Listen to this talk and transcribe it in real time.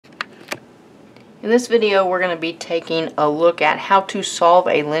In this video, we're going to be taking a look at how to solve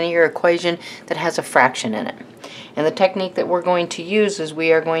a linear equation that has a fraction in it. And the technique that we're going to use is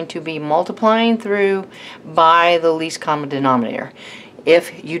we are going to be multiplying through by the least common denominator.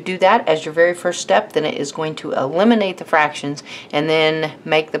 If you do that as your very first step, then it is going to eliminate the fractions and then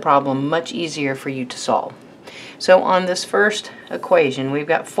make the problem much easier for you to solve. So on this first equation, we've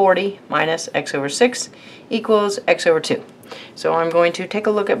got 40 minus x over 6 equals x over 2. So I'm going to take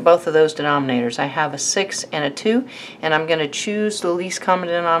a look at both of those denominators. I have a 6 and a 2, and I'm going to choose the least common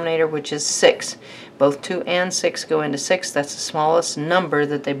denominator, which is 6. Both 2 and 6 go into 6. That's the smallest number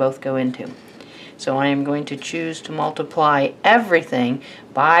that they both go into. So I am going to choose to multiply everything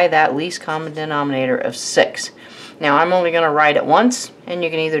by that least common denominator of 6. Now I'm only going to write it once, and you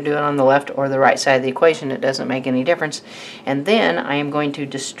can either do it on the left or the right side of the equation. It doesn't make any difference. And then I am going to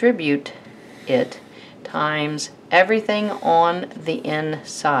distribute it times everything on the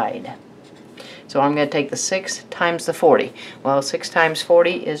inside. So I'm going to take the 6 times the 40. Well, 6 times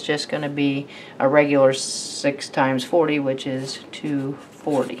 40 is just going to be a regular 6 times 40, which is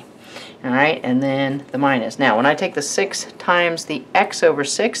 240. Alright, and then the minus. Now, when I take the 6 times the x over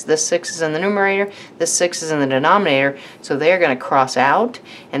 6, this 6 is in the numerator, this 6 is in the denominator, so they're going to cross out,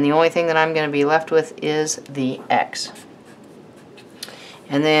 and the only thing that I'm going to be left with is the x.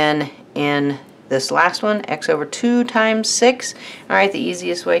 And then in this last one, x over 2 times 6. Alright, the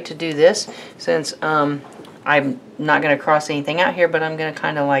easiest way to do this, since I'm not going to cross anything out here, but I'm going to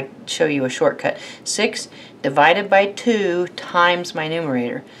kind of like show you a shortcut. 6 divided by 2 times my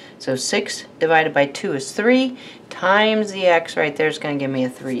numerator. So 6 divided by 2 is 3, times the x right there is going to give me a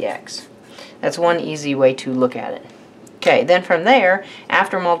 3x. That's one easy way to look at it. Okay, then from there,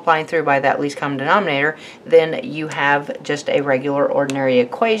 after multiplying through by that least common denominator, then you have just a regular ordinary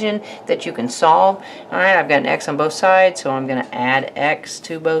equation that you can solve. Alright, I've got an x on both sides, so I'm going to add x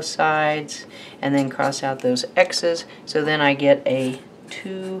to both sides, and then cross out those x's, so then I get a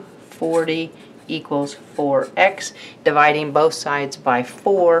 240 equals 4x. Dividing both sides by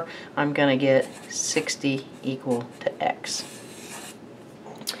 4, I'm going to get 60 equal to x.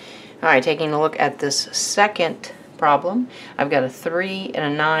 Alright, taking a look at this second problem, I've got a 3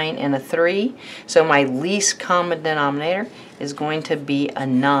 and a 9 and a 3, so my least common denominator is going to be a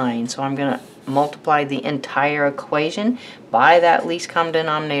 9, so I'm going to multiply the entire equation by that least common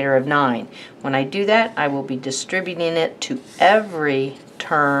denominator of 9. When I do that, I will be distributing it to every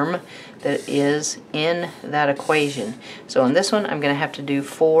term that is in that equation. So in this one, I'm going to have to do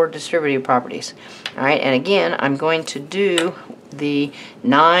 4 distributive properties. Alright, and again, I'm going to do the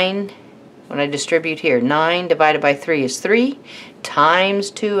 9. When I distribute here, 9 divided by 3 is 3, times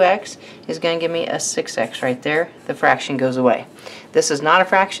 2x is going to give me a 6x right there. The fraction goes away. This is not a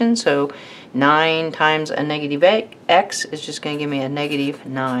fraction, so 9 times a negative x is just going to give me a negative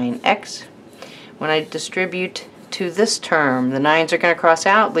 9x. When I distribute to this term, the 9's are going to cross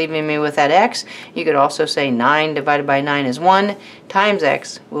out, leaving me with that x. You could also say 9 divided by 9 is 1, times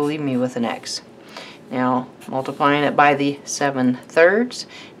x will leave me with an x. Now, multiplying it by the 7/3,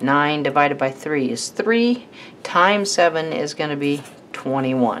 9 divided by 3 is 3, times 7 is going to be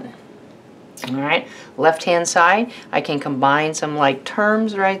 21. Alright, left-hand side, I can combine some like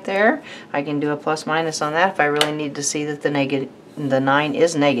terms right there. I can do a plus minus on that if I really need to see that the 9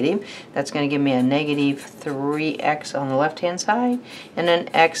 is negative. That's going to give me a negative 3x on the left-hand side, and then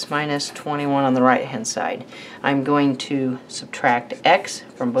x minus 21 on the right-hand side. I'm going to subtract x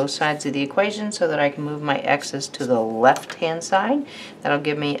from both sides of the equation so that I can move my x's to the left-hand side. That'll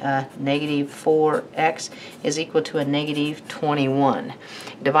give me a negative 4x is equal to a negative 21.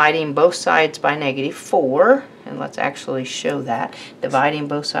 Dividing both sides by negative 4, and let's actually show that. Dividing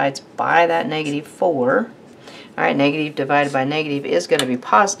both sides by that negative 4, alright, negative divided by negative is going to be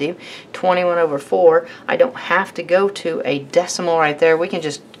positive. 21 over 4, I don't have to go to a decimal right there. We can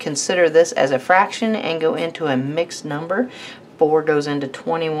just consider this as a fraction and go into a mixed number. 4 goes into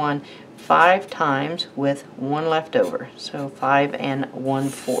 21 5 times with 1 left over. So 5 and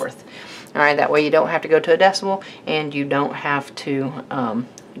 1/4. Alright, that way you don't have to go to a decimal and you don't have to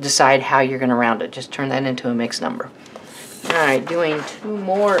decide how you're going to round it. Just turn that into a mixed number. Alright, doing 2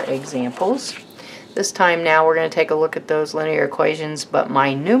 more examples. This time now we're going to take a look at those linear equations, but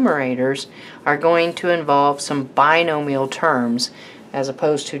my numerators are going to involve some binomial terms as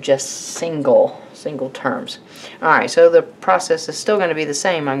opposed to just single terms. Alright, so the process is still going to be the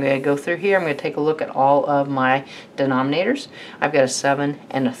same. I'm going to go through here, I'm going to take a look at all of my denominators. I've got a 7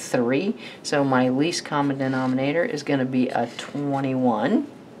 and a 3, so my least common denominator is going to be a 21.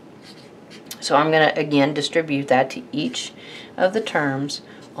 So I'm going to again distribute that to each of the terms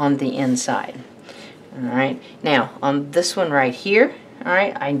on the inside. Alright, now on this one right here,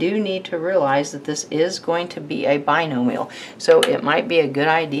 Alright, I do need to realize that this is going to be a binomial. So it might be a good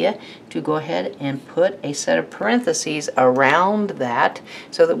idea to go ahead and put a set of parentheses around that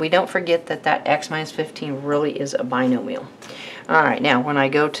so that we don't forget that that x minus 15 really is a binomial. Alright, now when I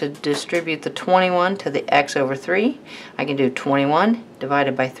go to distribute the 21 to the x over 3, I can do 21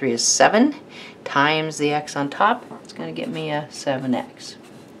 divided by 3 is 7 times the x on top. It's going to get me a 7x.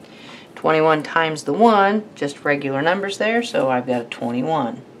 21 times the 1, just regular numbers there, so I've got a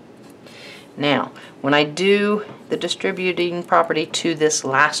 21. Now, when I do the distributing property to this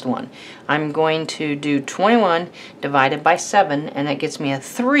last one, I'm going to do 21 divided by 7, and that gets me a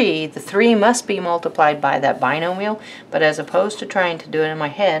 3. The 3 must be multiplied by that binomial, but as opposed to trying to do it in my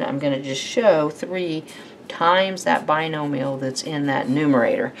head, I'm going to just show 3 times that binomial that's in that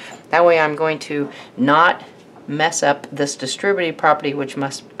numerator. That way I'm going to not mess up this distributive property, which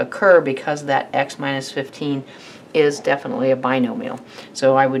must occur because that x minus 15 is definitely a binomial.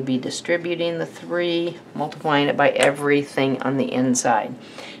 So I would be distributing the 3, multiplying it by everything on the inside.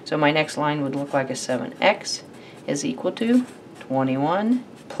 So my next line would look like a 7x is equal to 21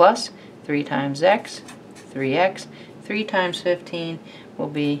 plus 3 times x, 3x, 3 times 15 will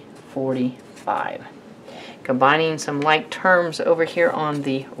be 45. Combining some like terms over here on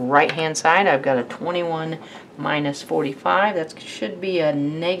the right hand side, I've got a 21 minus 45. That should be a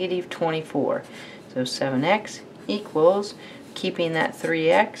negative 24. So 7x equals, keeping that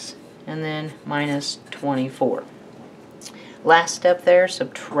 3x, and then minus 24. Last step there,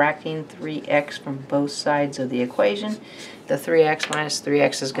 subtracting 3x from both sides of the equation. The 3x minus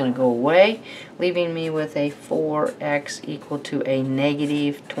 3x is going to go away, leaving me with a 4x equal to a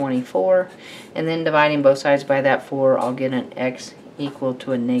negative 24. And then dividing both sides by that 4, I'll get an x equal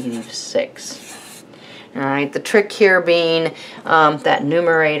to a negative 6. Alright, the trick here being that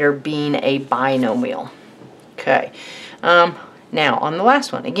numerator being a binomial. Okay. Now, on the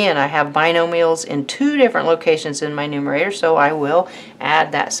last one, again, I have binomials in 2 different locations in my numerator, so I will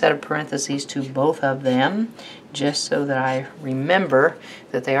add that set of parentheses to both of them, just so that I remember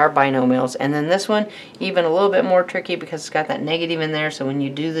that they are binomials. And then this one, even a little bit more tricky because it's got that negative in there, so when you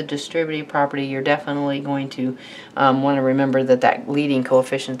do the distributive property, you're definitely going to want to remember that that leading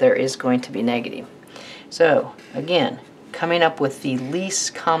coefficient there is going to be negative. So, again, coming up with the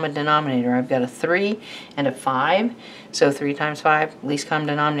least common denominator, I've got a 3 and a 5. So 3 times 5, least common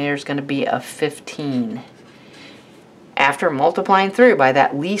denominator is going to be a 15. After multiplying through by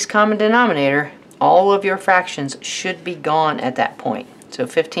that least common denominator, all of your fractions should be gone at that point. So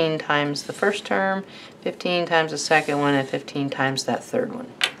 15 times the first term, 15 times the second one, and 15 times that third one.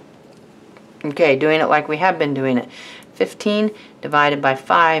 Okay, doing it like we have been doing it. 15 divided by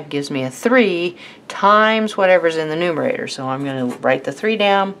 5 gives me a 3 times whatever's in the numerator. So I'm going to write the 3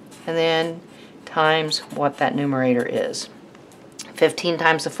 down and then times what that numerator is. 15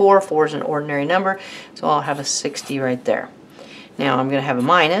 times the 4, 4 is an ordinary number, so I'll have a 60 right there. Now I'm going to have a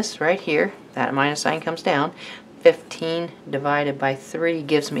minus right here. That minus sign comes down. 15 divided by 3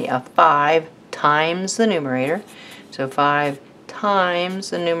 gives me a 5 times the numerator. So 5 times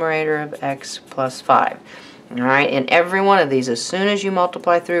the numerator of x plus 5. Alright, in every one of these, as soon as you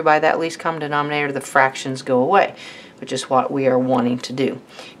multiply through by that least common denominator, the fractions go away, which is what we are wanting to do.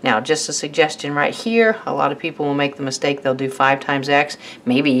 Now, just a suggestion right here, a lot of people will make the mistake, they'll do 5 times x,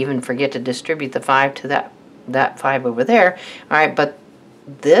 maybe even forget to distribute the 5 to that 5 over there. Alright, but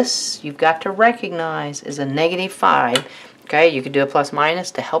this, you've got to recognize, is a negative 5. Okay, you could do a plus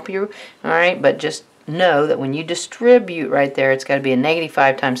minus to help you, alright, but just know that when you distribute right there, it's got to be a negative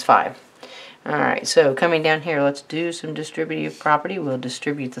 5 times 5. Alright, so coming down here, let's do some distributive property. We'll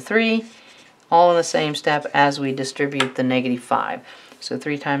distribute the 3, all in the same step as we distribute the negative 5. So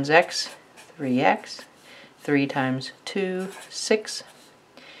 3 times x, 3x, 3 times 2, 6.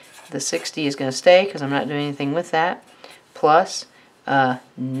 The 60 is going to stay because I'm not doing anything with that, plus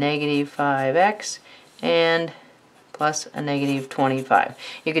negative 5x, and plus a negative 25.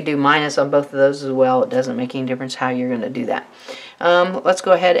 You could do minus on both of those as well. It doesn't make any difference how you're going to do that. Let's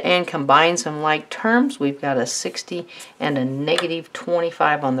go ahead and combine some like terms. We've got a 60 and a negative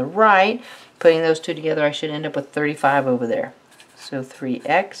 25 on the right. Putting those two together, I should end up with 35 over there. So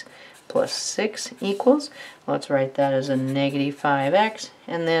 3x plus 6 equals, let's write that as a negative 5x,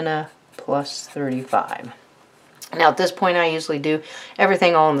 and then a plus 35. Now at this point I usually do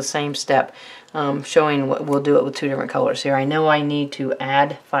everything all in the same step, showing what we'll do it with 2 different colors here. I know I need to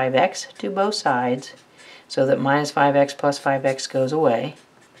add 5x to both sides so that minus 5x plus 5x goes away.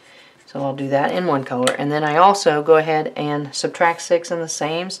 So I'll do that in one color. And then I also go ahead and subtract 6 in the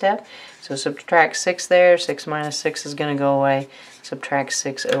same step. So subtract 6 there, 6 minus 6 is going to go away. Subtract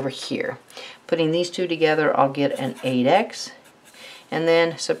 6 over here. Putting these two together, I'll get an 8x. and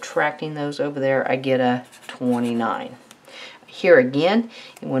then subtracting those over there, I get a 29. Here again,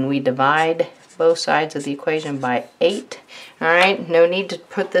 when we divide both sides of the equation by 8, alright, no need to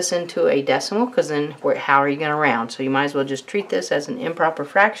put this into a decimal, because then how are you going to round? So you might as well just treat this as an improper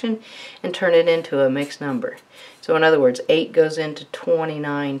fraction and turn it into a mixed number. So in other words, 8 goes into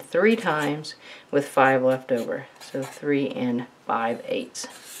 29 3 times with 5 left over. So 3 5/8.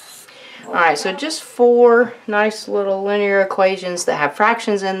 Alright, so just 4 nice little linear equations that have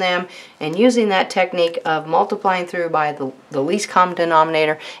fractions in them, and using that technique of multiplying through by the least common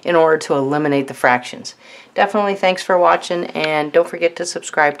denominator in order to eliminate the fractions. Definitely thanks for watching, and don't forget to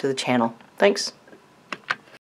subscribe to the channel. Thanks.